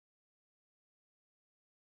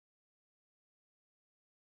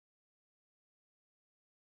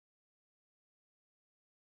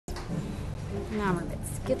Number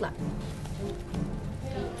bits. Good luck.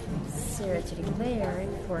 0 to the player,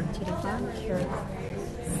 4 to the bunker,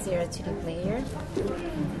 0 to the player,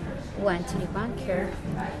 1 to the bunker,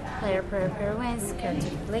 player wins, card to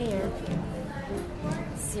the player,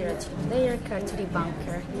 0 to the player, card to the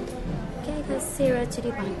bunker. Okay guys, 0 to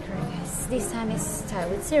the bunker guys. This time is tied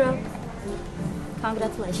with 0.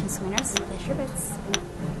 Congratulations winners, place your bets.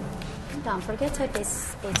 Don't forget to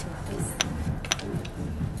this A2 please.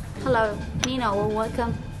 Hello, Nino,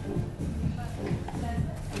 welcome.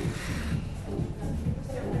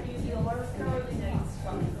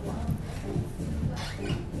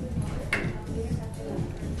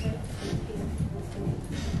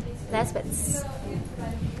 Last bets.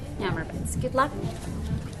 Number bets. Good luck.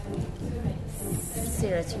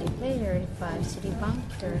 0 to the player, 5 to the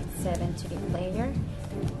bunker, 7 to the player,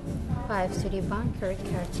 5 to the bunker,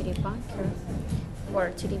 card to the bunker,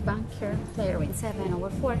 4 to the bunker, player wins 7 over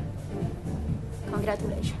 4.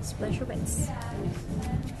 Congratulations, pleasure bets.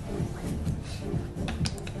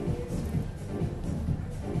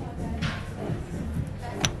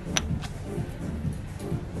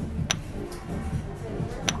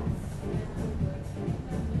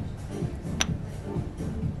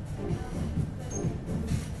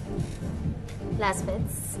 Last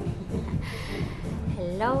bets.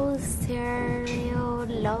 Hello, Stereo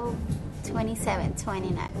Love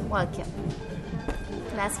 2729. Welcome.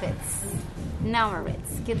 Last bets. Number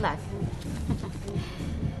bets. Good luck.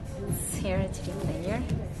 0 to the player,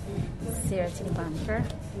 0 to the bunker,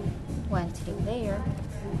 1 to the player,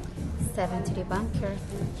 7 to the bunker,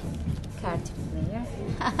 card to the player.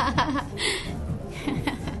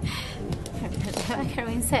 The bunker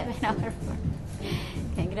wins 7 over 4.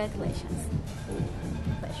 Congratulations.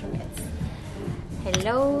 Pleasure bets.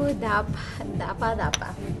 Hello,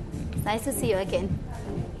 Dapa. Nice to see you again.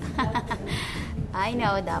 I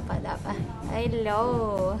know, Dapa.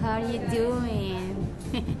 Hello, how are you doing?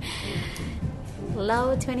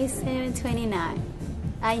 Low 2729.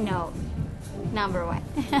 I know. Number 1.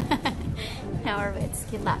 Number bets.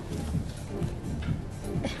 Good luck.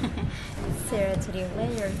 0 to the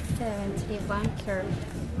player, 7 to the bunker,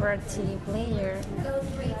 4 to the player,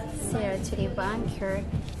 0 to the bunker,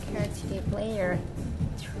 card to the player,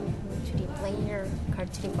 2 to the player,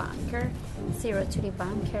 card to the bunker, 0 to the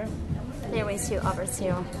bunker. There is 2 over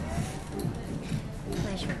 0.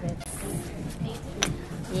 Pleasure bets.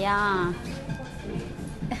 Yeah.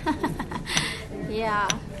 Yeah.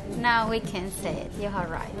 Now we can say it. You are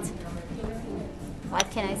right.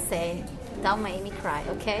 What can I say? Don't make me cry,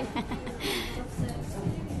 okay?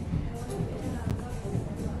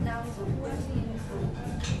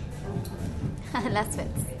 Last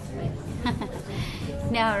bets.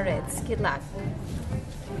 Now reds. Good luck.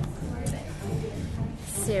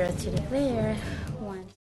 0 to the player, 1